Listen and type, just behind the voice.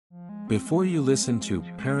Before you listen to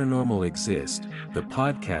Paranormal Exist, the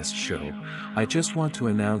podcast show, I just want to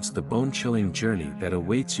announce the bone-chilling journey that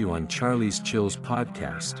awaits you on Charlie's Chills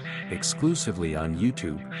podcast, exclusively on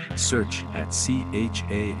YouTube. Search at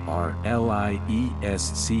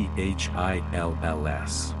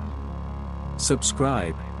CHARLIESCHILLS.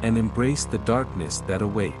 Subscribe, and embrace the darkness that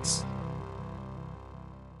awaits.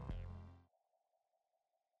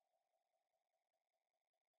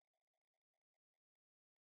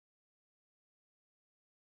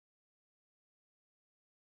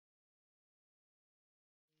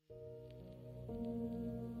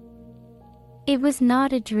 It was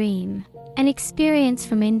not a dream, an experience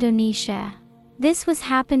from Indonesia. This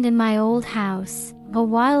happened in my old house, a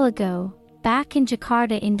while ago, back in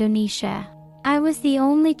Jakarta, Indonesia. I was the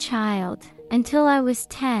only child, until I was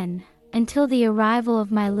 10, until the arrival of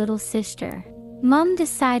my little sister. Mom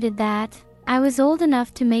decided that I was old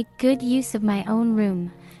enough to make good use of my own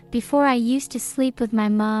room. Before I used to sleep with my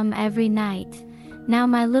mom every night. Now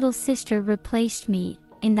my little sister replaced me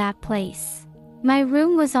in that place. My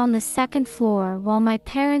room was on the second floor while my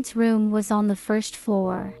parents' room was on the first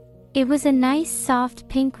floor. It was a nice soft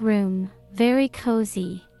pink room, very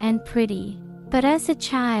cozy and pretty. But as a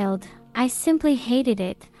child, I simply hated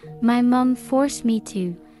it. My mom forced me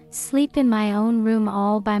to sleep in my own room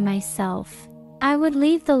all by myself. I would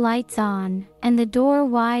leave the lights on and the door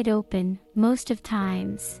wide open most of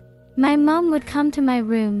times. My mom would come to my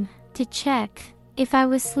room to check if I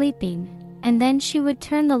was sleeping. And then she would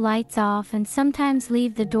turn the lights off and sometimes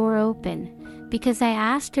leave the door open, because I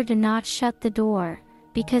asked her to not shut the door,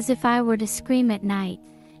 because if I were to scream at night,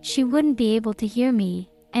 she wouldn't be able to hear me,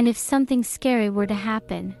 and if something scary were to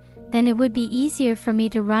happen, then it would be easier for me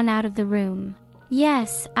to run out of the room.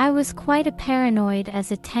 Yes, I was quite a paranoid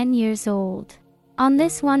as a 10 years old. On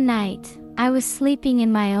this one night, I was sleeping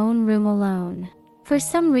in my own room alone. For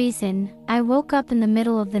some reason, I woke up in the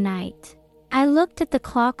middle of the night. I looked at the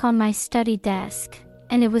clock on my study desk,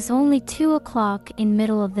 and it was only 2 o'clock in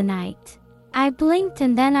middle of the night. I blinked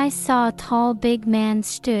and then I saw a tall big man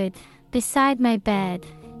stood beside my bed.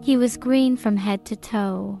 He was green from head to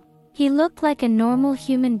toe. He looked like a normal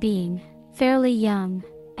human being, fairly young,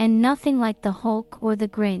 and nothing like the Hulk or the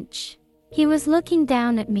Grinch. He was looking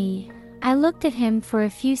down at me. I looked at him for a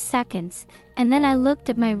few seconds, and then I looked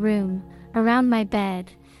at my room, around my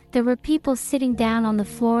bed. There were people sitting down on the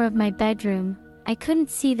floor of my bedroom. I couldn't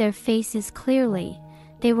see their faces clearly.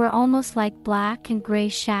 They were almost like black and gray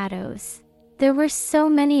shadows. There were so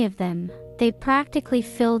many of them, they practically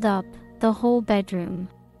filled up the whole bedroom.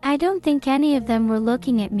 I don't think any of them were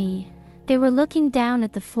looking at me. They were looking down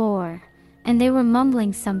at the floor, and they were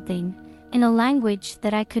mumbling something, in a language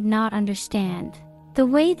that I could not understand. The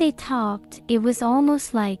way they talked, it was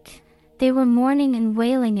almost like they were mourning and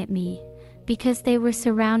wailing at me, because they were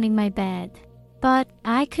surrounding my bed. But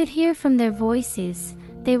I could hear from their voices,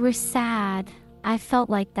 they were sad. I felt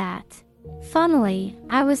like that. Funnily,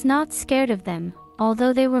 I was not scared of them,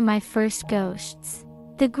 although they were my first ghosts.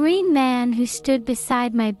 The green man who stood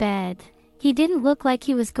beside my bed, he didn't look like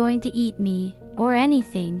he was going to eat me, or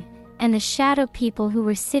anything, and the shadow people who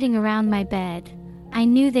were sitting around my bed, I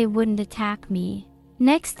knew they wouldn't attack me.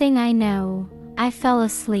 Next thing I know, I fell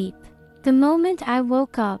asleep. The moment I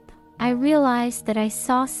woke up, I realized that I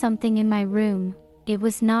saw something in my room. It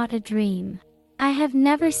was not a dream. I have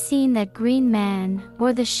never seen that green man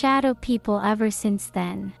or the shadow people ever since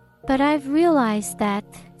then. But I've realized that,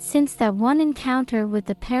 since that one encounter with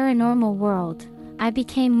the paranormal world, I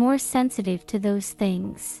became more sensitive to those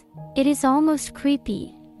things. It is almost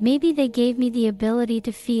creepy. Maybe they gave me the ability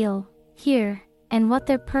to feel, hear, and what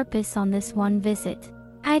their purpose on this one visit.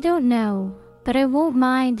 I don't know. But I won't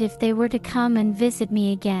mind if they were to come and visit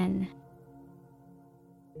me again.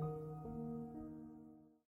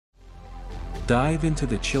 Dive into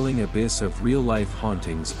the chilling abyss of real-life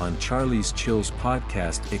hauntings on Charlie's Chills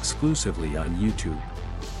podcast exclusively on YouTube.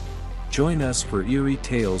 Join us for eerie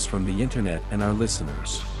tales from the internet and our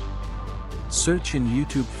listeners. Search in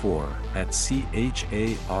YouTube for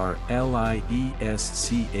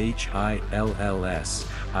 @CHARLIESCHILLS.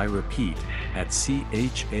 I repeat,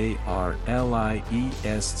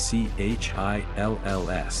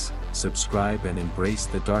 @CHARLIESCHILLS. Subscribe and embrace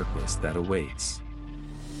the darkness that awaits.